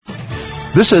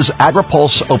This is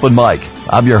AgriPulse Open Mic.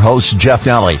 I'm your host, Jeff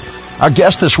Nally. Our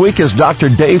guest this week is Dr.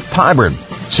 Dave Pyburn,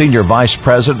 Senior Vice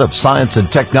President of Science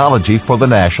and Technology for the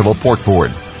National Pork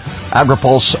Board.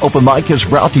 AgriPulse Open Mic is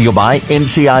brought to you by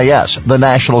NCIS, the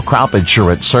National Crop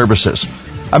Insurance Services.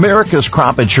 America's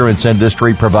crop insurance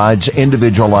industry provides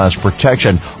individualized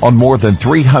protection on more than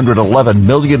 311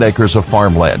 million acres of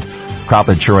farmland. Crop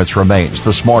insurance remains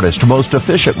the smartest, most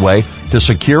efficient way to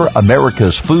secure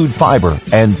America's food, fiber,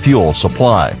 and fuel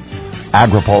supply.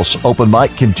 AgriPulse Open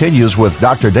Mic continues with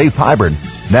Dr. Dave Pyburn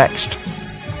next.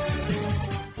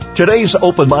 Today's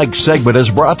Open Mic segment is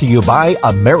brought to you by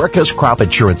America's crop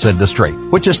insurance industry,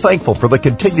 which is thankful for the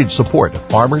continued support of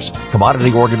farmers,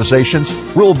 commodity organizations,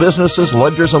 rural businesses,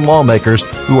 lenders, and lawmakers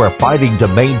who are fighting to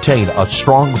maintain a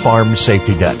strong farm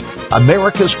safety net.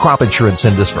 America's crop insurance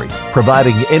industry,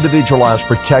 providing individualized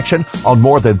protection on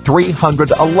more than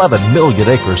 311 million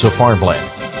acres of farmland.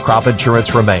 Crop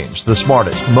insurance remains the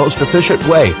smartest, most efficient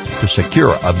way to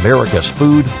secure America's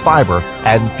food, fiber,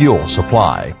 and fuel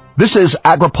supply. This is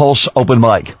AgriPulse Open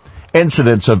Mic.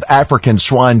 Incidents of African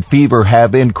Swine Fever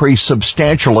have increased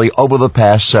substantially over the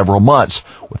past several months,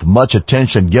 with much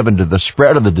attention given to the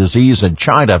spread of the disease in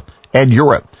China and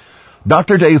Europe.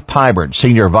 Dr. Dave Pyburn,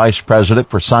 Senior Vice President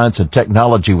for Science and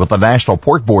Technology with the National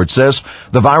Pork Board, says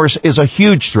the virus is a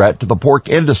huge threat to the pork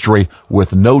industry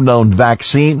with no known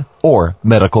vaccine or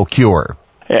medical cure.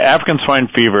 African swine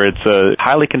fever, it's a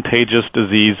highly contagious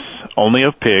disease only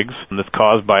of pigs that's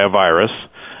caused by a virus.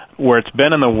 Where it's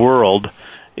been in the world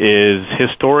is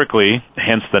historically,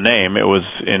 hence the name, it was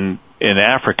in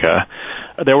Africa.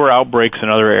 There were outbreaks in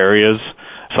other areas,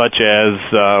 such as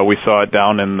we saw it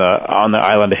down on the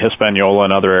island of Hispaniola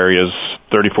and other areas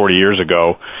 30, 40 years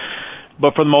ago.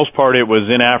 But for the most part, it was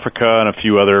in Africa and a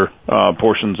few other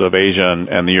portions of Asia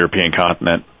and the European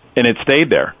continent. And it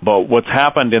stayed there. But what's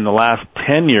happened in the last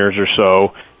 10 years or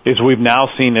so is we've now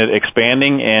seen it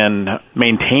expanding and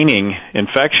maintaining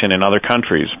infection in other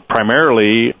countries.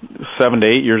 Primarily, 7 to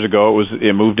 8 years ago,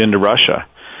 it moved into Russia.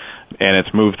 And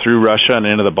it's moved through Russia and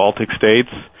into the Baltic states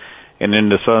and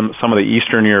into some of the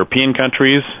Eastern European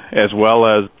countries, as well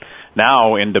as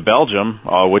now into Belgium,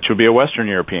 which would be a Western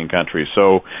European country.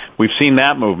 So we've seen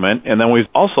that movement, and then we've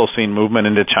also seen movement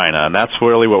into China. And that's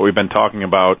really what we've been talking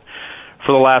about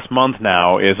for the last month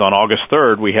now. Is on August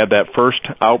 3rd, we had that first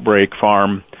outbreak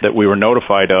farm that we were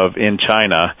notified of in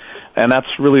China. And that's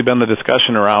really been the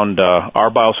discussion around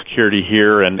our biosecurity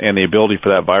here and the ability for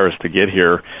that virus to get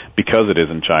here because it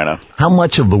is in China. How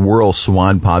much of the world's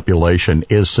swine population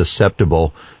is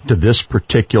susceptible to this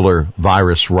particular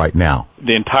virus right now?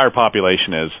 The entire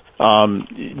population is.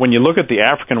 When you look at the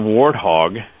African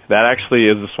warthog, that actually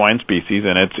is a swine species,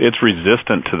 and it's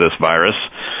resistant to this virus.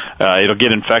 It'll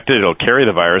get infected, it'll carry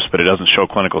the virus, but it doesn't show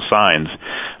clinical signs.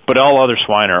 But all other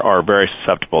swine are very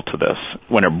susceptible to this.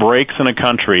 When it breaks in a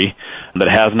country that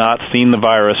has not seen the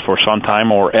virus for some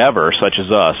time or ever, such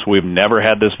as us, we've never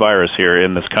had this virus here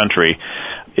in this country,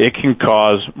 it can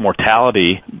cause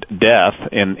mortality, death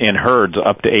in herds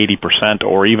up to 80%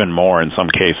 or even more in some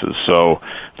cases. So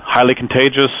highly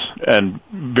contagious and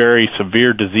very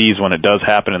severe disease when it does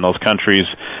happen in those countries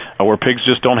where pigs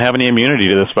just don't have any immunity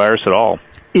to this virus at all.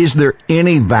 Is there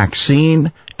any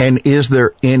vaccine, and is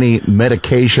there any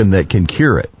medication that can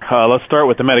cure it? Let's start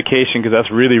with the medication, because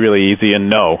that's really, really easy. And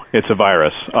no, it's a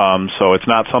virus. So it's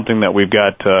not something that we've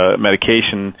got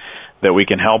medication that we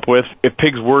can help with. If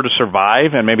pigs were to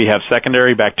survive and maybe have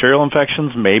secondary bacterial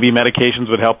infections, maybe medications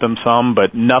would help them some,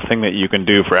 but nothing that you can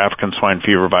do for African swine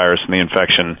fever virus and the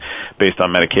infection based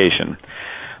on medication.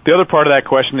 The other part of that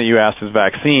question that you asked is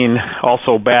vaccine.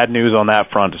 Also bad news on that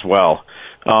front as well.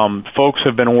 Folks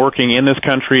have been working in this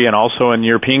country and also in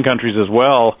European countries as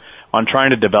well on trying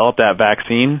to develop that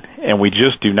vaccine, and we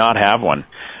just do not have one.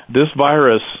 This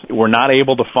virus, we're not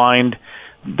able to find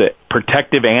the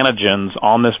protective antigens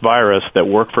on this virus that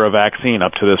work for a vaccine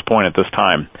up to this point at this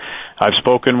time. I've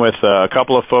spoken with a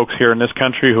couple of folks here in this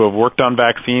country who have worked on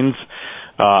vaccines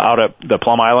out at the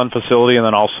Plum Island facility and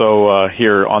then also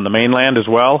here on the mainland as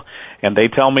well, and they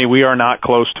tell me we are not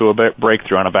close to a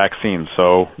breakthrough on a vaccine.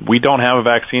 So we don't have a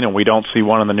vaccine, and we don't see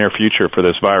one in the near future for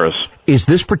this virus. Is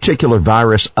this particular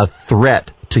virus a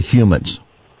threat to humans?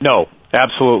 No,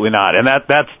 absolutely not. And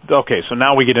that's okay. So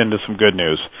now we get into some good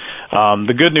news.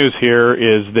 The good news here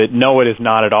is that no, it is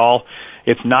not at all.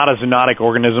 It's not a zoonotic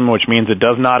organism, which means it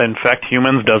does not infect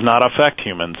humans, does not affect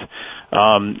humans.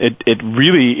 It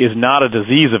really is not a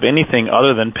disease of anything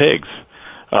other than pigs.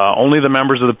 Only the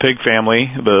members of the pig family,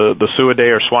 the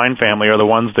Suidae or swine family, are the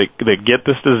ones that get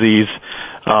this disease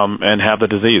and have the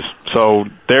disease. So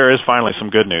there is finally some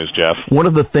good news, Jeff. One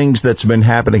of the things that's been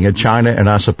happening in China, and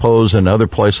I suppose in other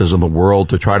places in the world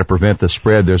to try to prevent the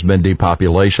spread, there's been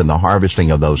depopulation, the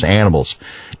harvesting of those animals.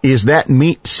 Is that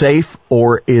meat safe,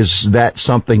 or is that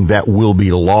something that will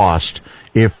be lost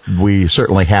if we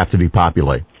certainly have to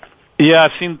depopulate? Yeah,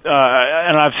 I've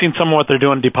seen some of what they're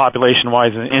doing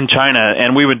depopulation-wise in China,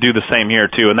 and we would do the same here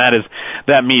too. And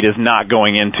that meat is not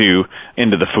going into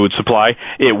the food supply.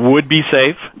 It would be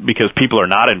safe because people are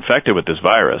not infected with this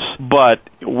virus, but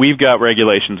we've got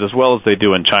regulations as well as they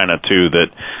do in China too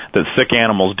that sick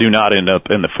animals do not end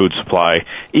up in the food supply,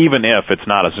 even if it's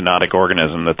not a zoonotic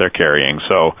organism that they're carrying.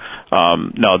 So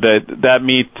no, that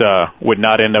meat would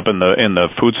not end up in the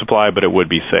food supply, but it would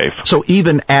be safe. So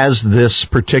even as this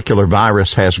particular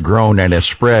virus has grown and has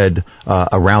spread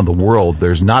around the world,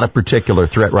 there's not a particular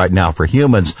threat right now for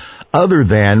humans, other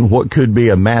than what could be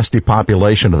a mass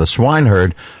depopulation of the swine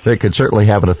herd that could certainly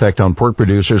have an effect on pork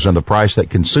producers and the price that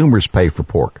consumers pay for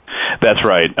pork. That's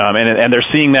right, and they're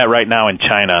seeing that right now in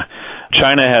China.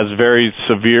 China has very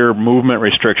severe movement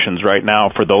restrictions right now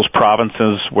for those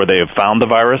provinces where they have found the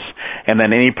virus, and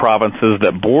then any provinces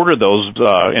that border those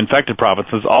infected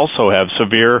provinces also have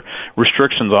severe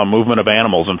restrictions on movement of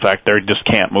animals. In fact, they just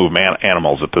can't move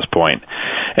animals at this point.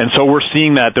 And so we're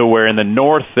seeing that, though, where in the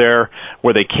north there,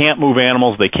 where they can't move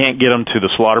animals, they can't get them to the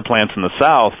slaughter plants in the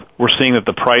south, we're seeing that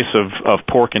the price of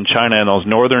pork in China in those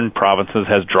northern provinces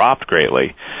has dropped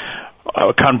greatly.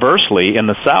 Conversely, in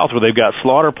the south where they've got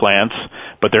slaughter plants,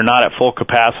 but they're not at full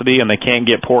capacity and they can't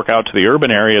get pork out to the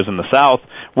urban areas in the south,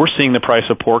 we're seeing the price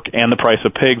of pork and the price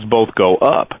of pigs both go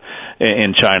up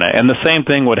in China. And the same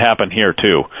thing would happen here,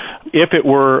 too. If it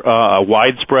were a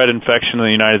widespread infection in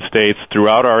the United States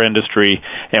throughout our industry,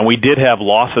 and we did have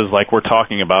losses like we're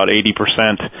talking about,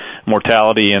 80%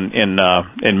 mortality in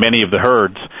many of the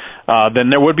herds, then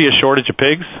there would be a shortage of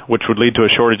pigs, which would lead to a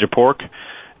shortage of pork.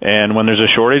 And when there's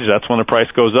a shortage, that's when the price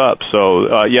goes up. So,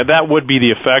 that would be the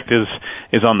effect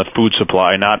is on the food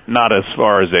supply, not as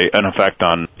far as an effect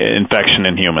on infection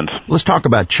in humans. Let's talk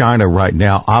about China right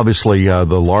now. Obviously, the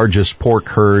largest pork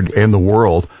herd in the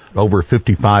world, over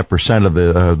 55%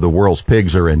 of the world's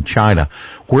pigs are in China.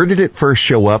 Where did it first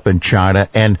show up in China,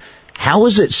 and how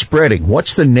is it spreading?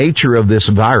 What's the nature of this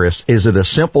virus? Is it a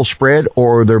simple spread,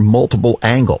 or are there multiple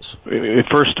angles? It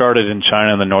first started in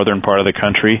China in the northern part of the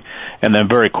country, and then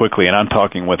very quickly, and I'm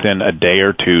talking within a day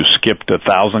or two, skipped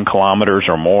 1,000 kilometers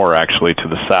or more actually to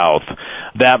the south.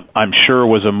 That, I'm sure,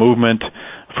 was a movement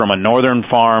from a northern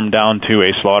farm down to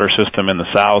a slaughter system in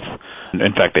the south.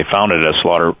 In fact, they founded a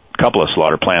couple of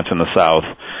slaughter plants in the south.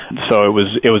 So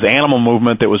it was animal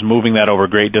movement that was moving that over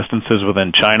great distances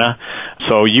within China.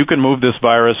 So you can move this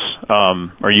virus,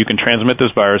 or you can transmit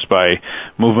this virus by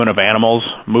movement of animals,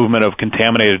 movement of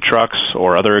contaminated trucks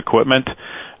or other equipment.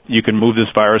 You can move this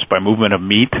virus by movement of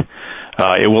meat.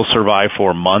 It will survive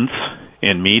for months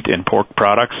in meat and pork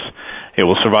products. It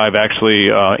will survive actually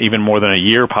even more than a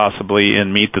year possibly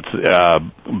in meat that's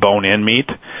bone-in meat.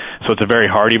 So it's a very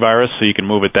hardy virus, so you can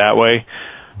move it that way.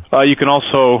 You can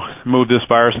also move this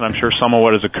virus, and I'm sure some of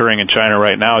what is occurring in China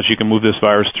right now is you can move this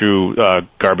virus through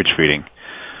garbage feeding.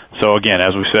 So again,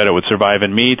 as we said, it would survive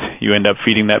in meat. You end up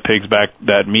feeding that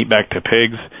meat back to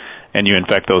pigs, and you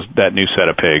infect that new set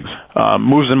of pigs.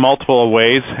 Moves in multiple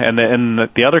ways, and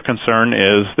the other concern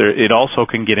is it also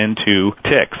can get into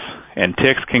ticks. And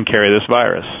ticks can carry this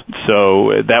virus.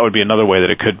 So that would be another way that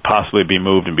it could possibly be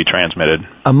moved and be transmitted.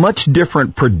 A much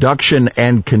different production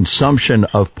and consumption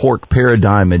of pork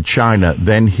paradigm in China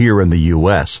than here in the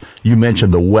U.S. You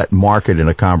mentioned the wet market in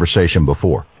a conversation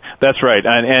before. That's right,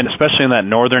 and especially in that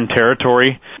northern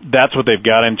territory, that's what they've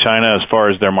got in China as far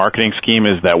as their marketing scheme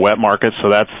is that wet market. So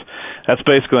that's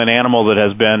basically an animal that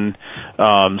has been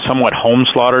somewhat home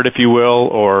slaughtered, if you will,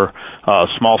 or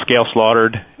small-scale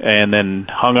slaughtered, and then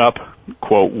hung up,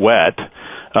 quote, wet.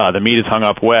 The meat is hung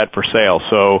up wet for sale.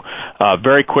 So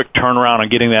very quick turnaround on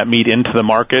getting that meat into the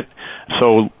market.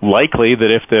 So likely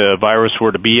that if the virus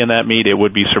were to be in that meat, it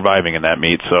would be surviving in that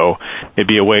meat. So it'd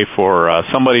be a way for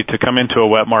somebody to come into a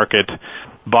wet market,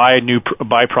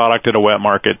 buy product at a wet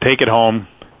market, take it home,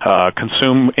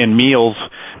 consume in meals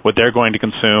what they're going to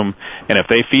consume, and if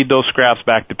they feed those scraps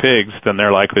back to pigs, then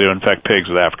they're likely to infect pigs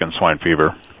with African swine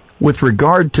fever. With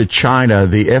regard to China,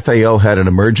 the FAO had an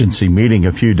emergency meeting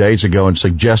a few days ago and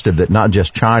suggested that not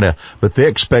just China, but they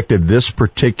expected this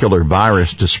particular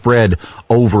virus to spread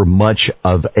over much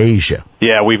of Asia.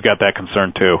 Yeah, we've got that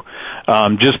concern too.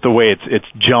 Just the way it's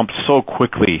jumped so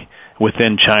quickly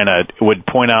within China would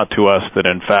point out to us that,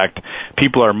 in fact,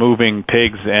 people are moving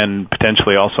pigs and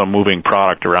potentially also moving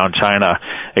product around China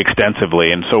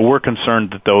extensively. And so we're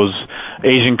concerned that those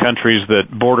Asian countries that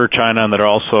border China and that are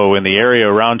also in the area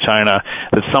around China,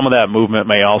 that some of that movement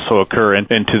may also occur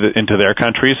into their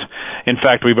countries. In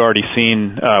fact, we've already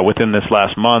seen within this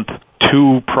last month,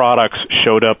 2 products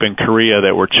showed up in Korea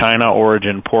that were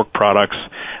China-origin pork products.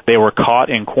 They were caught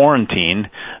in quarantine,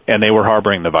 and they were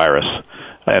harboring the virus.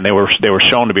 And they were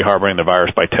shown to be harboring the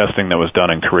virus by testing that was done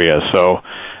in Korea. So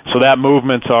that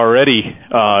movement's already,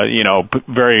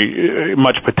 very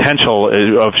much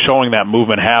potential of showing that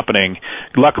movement happening.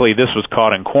 Luckily, this was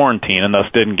caught in quarantine and thus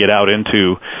didn't get out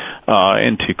into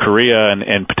Korea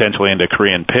and potentially into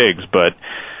Korean pigs. But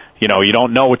you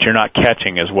don't know what you're not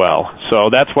catching as well. So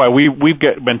that's why we've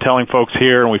been telling folks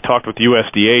here, and we've talked with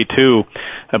USDA too,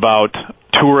 about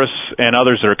tourists and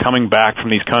others that are coming back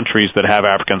from these countries that have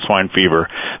African swine fever.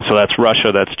 So that's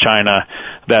Russia, that's China,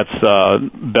 that's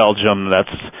Belgium,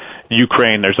 that's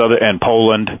Ukraine, and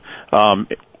Poland.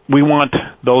 We want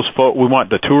we want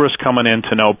the tourists coming in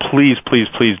to know, please, please,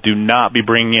 please do not be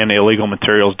bringing in illegal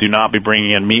materials, do not be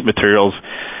bringing in meat materials,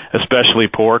 especially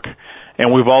pork.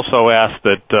 And we've also asked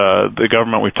that the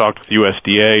government, we've talked with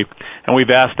USDA, and we've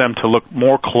asked them to look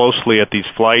more closely at these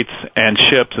flights and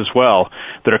ships as well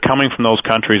that are coming from those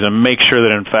countries and make sure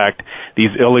that, in fact, these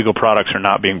illegal products are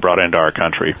not being brought into our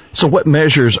country. So what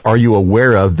measures are you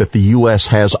aware of that the U.S.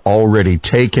 has already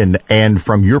taken? And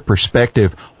from your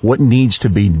perspective, what needs to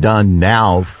be done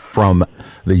now from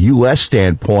the U.S.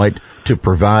 standpoint to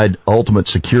provide ultimate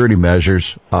security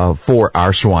measures for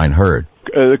our swine herd?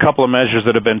 A couple of measures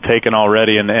that have been taken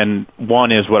already, and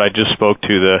one is what I just spoke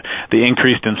to, the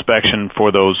increased inspection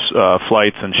for those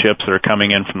flights and ships that are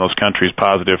coming in from those countries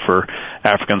positive for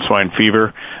African swine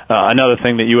fever. Another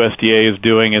thing that USDA is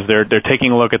doing is they're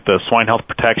taking a look at the Swine Health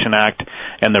Protection Act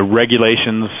and the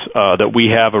regulations that we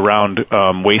have around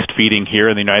waste feeding here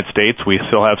in the United States. We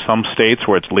still have some states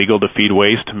where it's legal to feed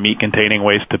waste, meat-containing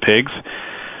waste to pigs.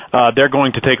 They're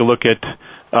going to take a look at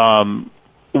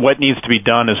what needs to be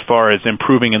done as far as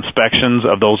improving inspections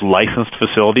of those licensed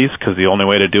facilities, because the only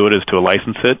way to do it is to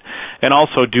license it, and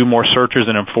also do more searches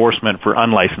and enforcement for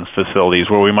unlicensed facilities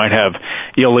where we might have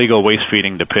illegal waste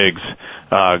feeding to pigs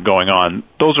going on.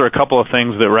 Those are a couple of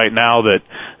things that right now that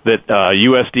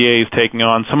USDA is taking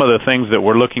on. Some of the things that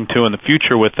we're looking to in the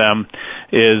future with them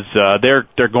is they're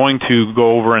going to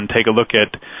go over and take a look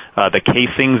at the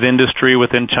casings industry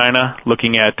within China,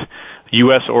 looking at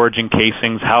U.S. origin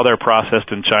casings, how they're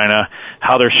processed in China,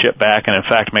 how they're shipped back, and in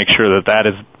fact make sure that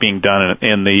is being done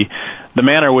in the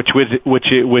manner which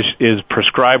is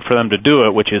prescribed for them to do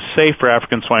it, which is safe for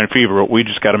African swine fever. We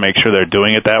just got to make sure they're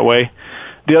doing it that way.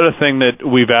 The other thing that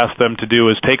we've asked them to do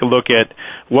is take a look at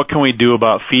what can we do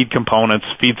about feed components,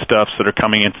 feedstuffs that are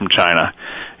coming in from China.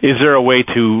 Is there a way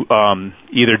to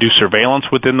either do surveillance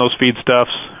within those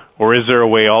feedstuffs, or is there a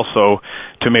way also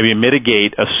to maybe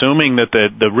mitigate, assuming that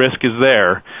the risk is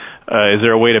there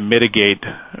a way to mitigate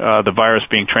the virus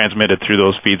being transmitted through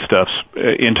those feedstuffs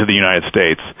into the United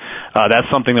States? That's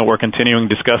something that we're continuing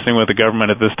discussing with the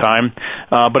government at this time.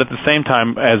 But at the same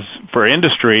time, as for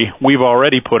industry, we've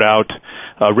already put out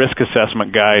a risk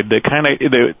assessment guide that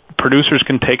the producers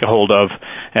can take a hold of,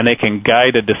 and they can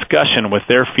guide a discussion with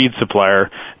their feed supplier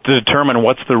to determine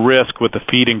what's the risk with the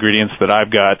feed ingredients that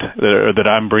I've got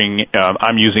that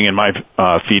I'm using in my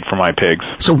feed for my pigs.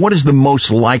 So what is the most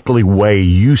likely way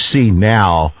you see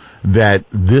now that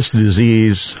this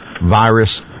disease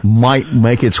virus might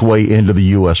make its way into the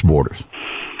U.S. borders?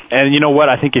 And you know what?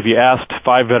 I think if you asked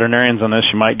 5 veterinarians on this,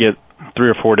 you might get 3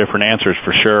 or 4 different answers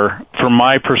for sure. From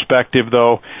my perspective,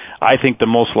 though, I think the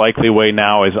most likely way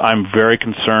now is I'm very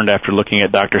concerned after looking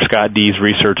at Dr. Scott Dee's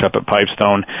research up at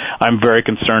Pipestone. I'm very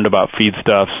concerned about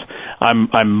feedstuffs.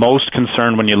 I'm most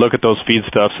concerned when you look at those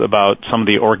feedstuffs about some of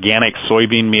the organic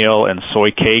soybean meal and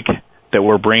soy cake that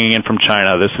we're bringing in from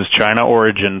China. This is China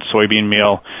origin soybean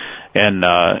meal and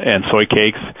soy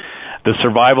cakes. The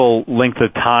survival length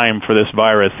of time for this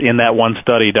virus in that one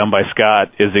study done by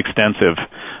Scott is extensive.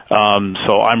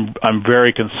 So I'm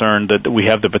very concerned that we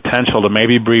have the potential to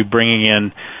maybe be bringing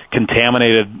in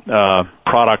contaminated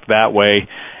product that way,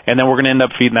 and then we're going to end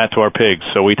up feeding that to our pigs.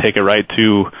 So we take it right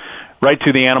to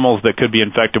the animals that could be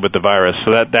infected with the virus.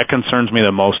 So that concerns me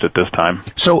the most at this time.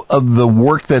 So of the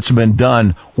work that's been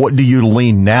done, what do you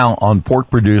lean now on pork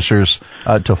producers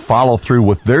to follow through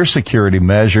with their security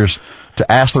measures, to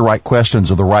ask the right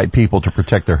questions of the right people to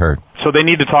protect their herd? So they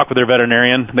need to talk with their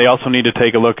veterinarian. They also need to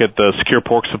take a look at the Secure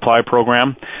Pork Supply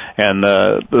Program. And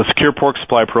the Secure Pork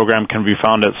Supply Program can be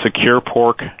found at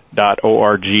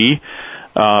securepork.org.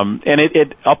 And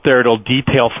it up there, it'll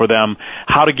detail for them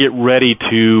how to get ready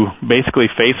to basically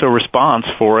face a response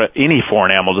for any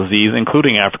foreign animal disease,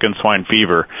 including African swine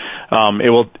fever.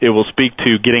 It will speak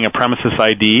to getting a premises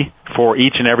ID for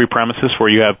each and every premises where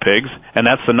you have pigs, and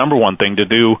that's the number one thing to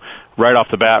do right off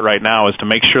the bat right now, is to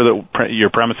make sure that your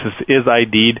premises is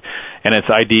ID'd and it's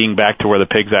IDing back to where the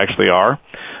pigs actually are.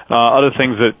 Other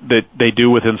things that they do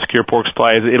within Secure Pork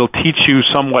Supply is it'll teach you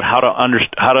somewhat how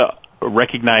to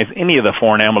recognize any of the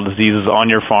foreign animal diseases on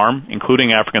your farm,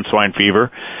 including African swine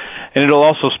fever. And it'll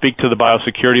also speak to the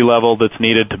biosecurity level that's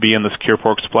needed to be in the Secure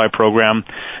Pork Supply program,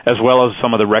 as well as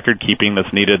some of the record keeping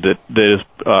that's needed that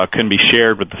can be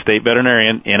shared with the state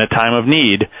veterinarian in a time of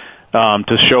need,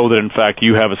 to show that, in fact,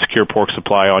 you have a secure pork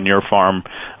supply on your farm,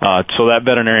 so that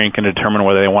veterinarian can determine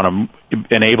whether they want to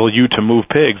enable you to move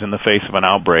pigs in the face of an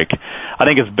outbreak. I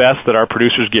think it's best that our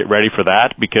producers get ready for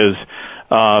that, because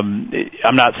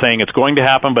I'm not saying it's going to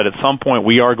happen, but at some point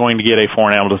we are going to get a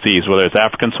foreign animal disease, whether it's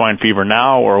African swine fever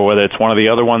now or whether it's one of the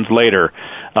other ones later.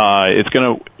 It's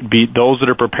going to be those that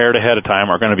are prepared ahead of time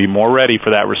are going to be more ready for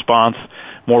that response,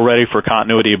 more ready for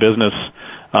continuity of business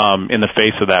in the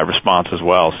face of that response as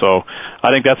well. So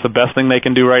I think that's the best thing they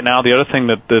can do right now. The other thing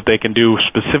that they can do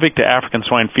specific to African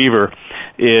swine fever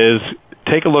is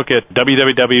take a look at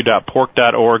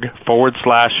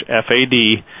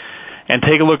www.pork.org/FAD and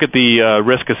take a look at the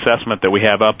risk assessment that we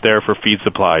have up there for feed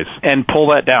supplies, and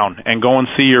pull that down and go and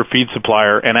see your feed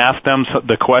supplier and ask them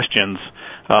the questions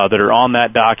that are on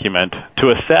that document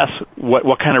to assess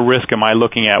what kind of risk am I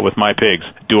looking at with my pigs.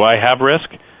 Do I have risk?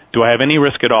 Do I have any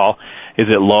risk at all? Is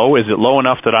it low? Is it low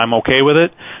enough that I'm okay with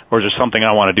it? Or is there something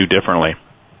I want to do differently?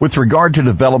 With regard to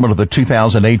development of the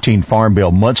 2018 Farm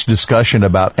Bill, much discussion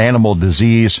about animal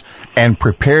disease and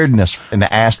preparedness and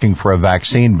asking for a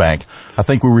vaccine bank. I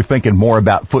think we were thinking more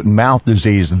about foot and mouth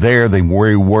disease there than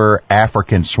we were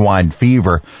African swine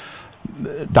fever.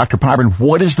 Dr. Pyburn,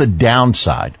 what is the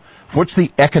downside? What's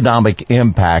the economic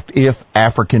impact if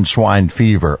African swine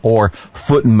fever or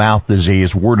foot and mouth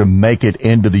disease were to make it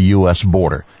into the U.S.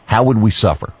 border? How would we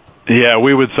suffer? Yeah,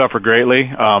 we would suffer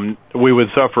greatly. We would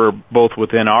suffer both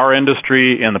within our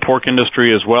industry and the pork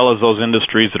industry, as well as those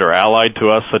industries that are allied to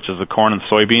us, such as the corn and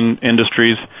soybean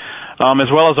industries,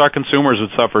 as well as our consumers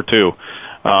would suffer too,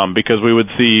 because we would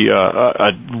see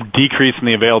a decrease in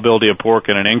the availability of pork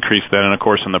and an increase then, and of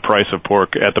course, in the price of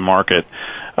pork at the market.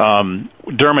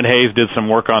 Dermot Hayes did some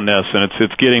work on this, and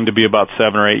it's getting to be about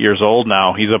 7 or 8 years old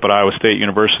now. He's up at Iowa State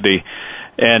University,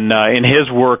 and in his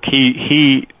work,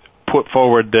 he put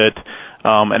forward that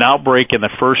an outbreak in the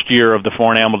first year of the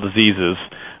foreign animal diseases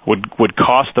would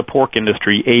cost the pork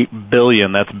industry $8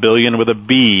 billion. That's billion with a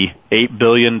B, $8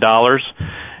 billion.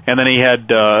 And then he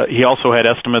also had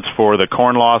estimates for the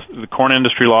corn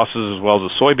industry losses as well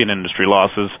as the soybean industry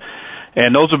losses.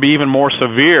 And those would be even more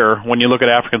severe when you look at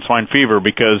African swine fever,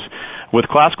 because with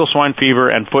classical swine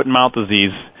fever and foot and mouth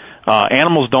disease,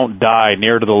 animals don't die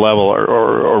near to the level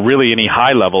or really any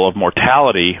high level of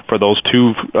mortality for those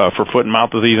two, for foot and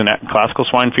mouth disease and classical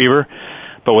swine fever.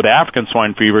 But with African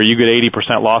swine fever, you get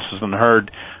 80% losses in the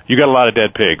herd. You got a lot of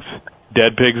dead pigs.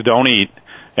 Dead pigs don't eat,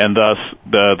 and thus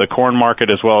the corn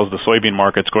market as well as the soybean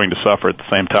market is going to suffer at the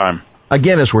same time.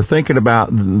 Again, as we're thinking about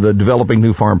the developing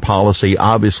new farm policy,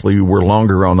 obviously we're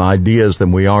longer on ideas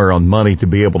than we are on money to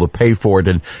be able to pay for it,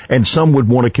 and some would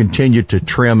want to continue to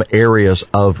trim areas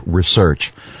of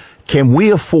research. Can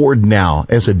we afford now,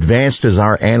 as advanced as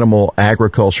our animal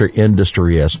agriculture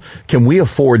industry is, can we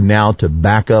afford now to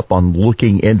back up on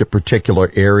looking into particular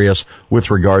areas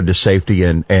with regard to safety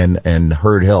and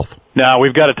herd health? No,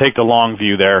 we've got to take the long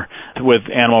view there with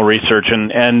animal research,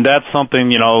 and that's something,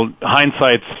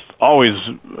 hindsight's always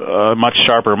much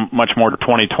sharper, much more to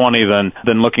 2020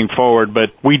 than looking forward.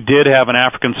 But we did have an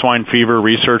African swine fever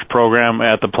research program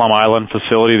at the Plum Island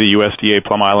facility, the USDA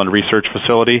Plum Island Research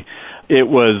Facility. It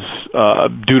was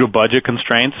due to budget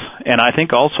constraints, and I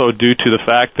think also due to the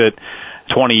fact that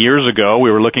 20 years ago we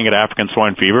were looking at African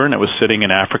swine fever and it was sitting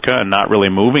in Africa and not really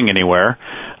moving anywhere.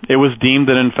 It was deemed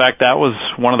that, in fact, that was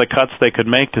one of the cuts they could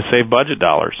make to save budget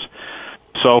dollars.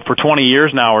 So for 20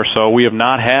 years now or so, we have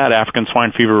not had African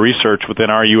swine fever research within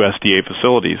our USDA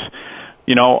facilities.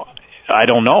 I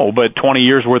don't know, but 20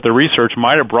 years worth of research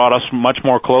might have brought us much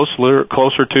more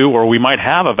closer to, or we might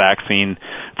have a vaccine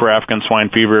for African swine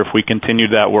fever if we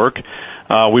continued that work.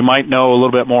 We might know a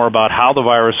little bit more about how the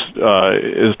virus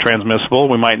is transmissible.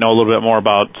 We might know a little bit more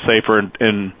about, say,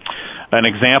 and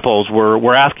examples,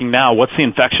 we're asking now, what's the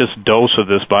infectious dose of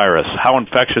this virus? How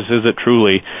infectious is it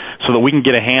truly? So that we can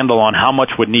get a handle on how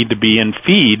much would need to be in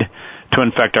feed to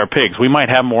infect our pigs. We might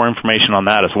have more information on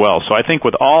that as well. So I think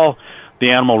with all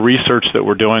the animal research that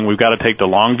we're doing, we've got to take the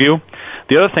long view.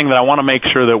 The other thing that I want to make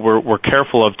sure that we're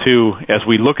careful of too, as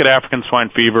we look at African swine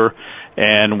fever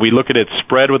and we look at its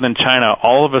spread within China,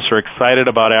 all of us are excited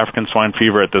about African swine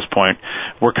fever at this point.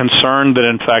 We're concerned that,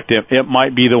 in fact, it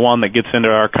might be the one that gets into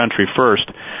our country first.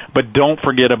 But don't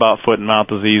forget about foot and mouth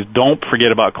disease. Don't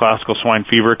forget about classical swine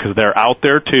fever, because they're out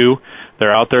there too.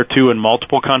 They're out there too in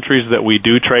multiple countries that we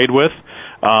do trade with.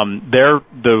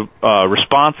 The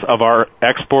response of our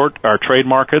trade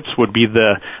markets would be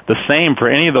the same for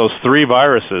any of those three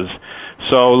viruses.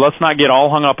 So let's not get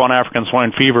all hung up on African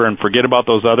swine fever and forget about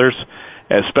those others,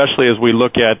 especially as we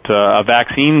look at a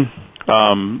vaccine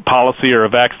policy or a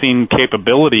vaccine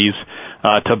capabilities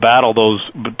to battle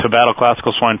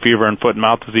classical swine fever and foot and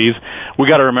mouth disease. We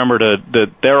got to remember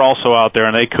that they're also out there,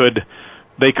 and they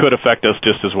could affect us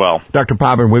just as well. Dr.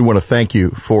 Pyburn, we want to thank you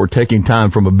for taking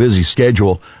time from a busy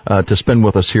schedule to spend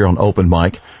with us here on Open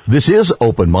Mic. This is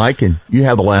Open Mic, and you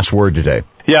have the last word today.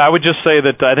 Yeah, I would just say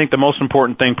that I think the most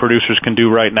important thing producers can do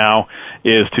right now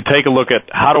is to take a look at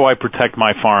how do I protect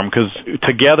my farm, because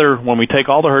together, when we take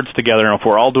all the herds together, and if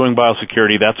we're all doing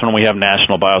biosecurity, that's when we have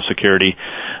national biosecurity.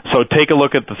 So take a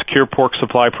look at the Secure Pork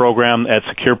Supply Program at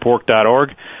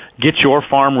securepork.org. Get your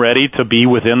farm ready to be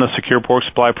within the Secure Pork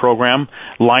Supply Program.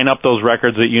 Line up those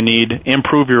records that you need.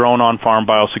 Improve your own on-farm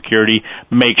biosecurity.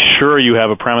 Make sure you have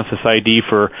a premises ID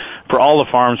for all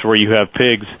the farms where you have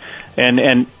pigs.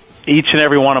 And each and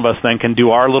every one of us then can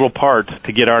do our little part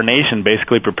to get our nation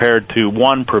basically prepared to,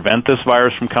 one, prevent this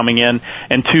virus from coming in,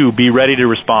 and two, be ready to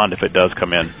respond if it does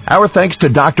come in. Our thanks to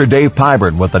Dr. Dave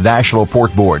Pyburn with the National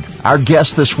Pork Board, our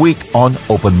guest this week on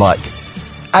Open Mic.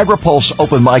 AgriPulse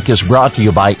Open Mic is brought to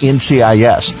you by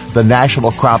NCIS, the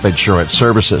National Crop Insurance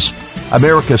Services.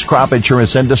 America's crop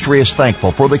insurance industry is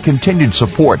thankful for the continued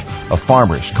support of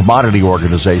farmers, commodity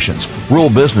organizations, rural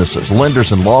businesses,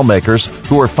 lenders, and lawmakers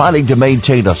who are fighting to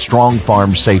maintain a strong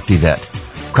farm safety net.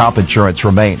 Crop insurance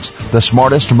remains the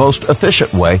smartest, most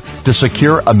efficient way to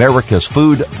secure America's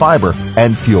food, fiber,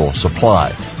 and fuel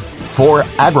supply. For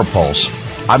AgriPulse,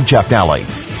 I'm Jeff Nally.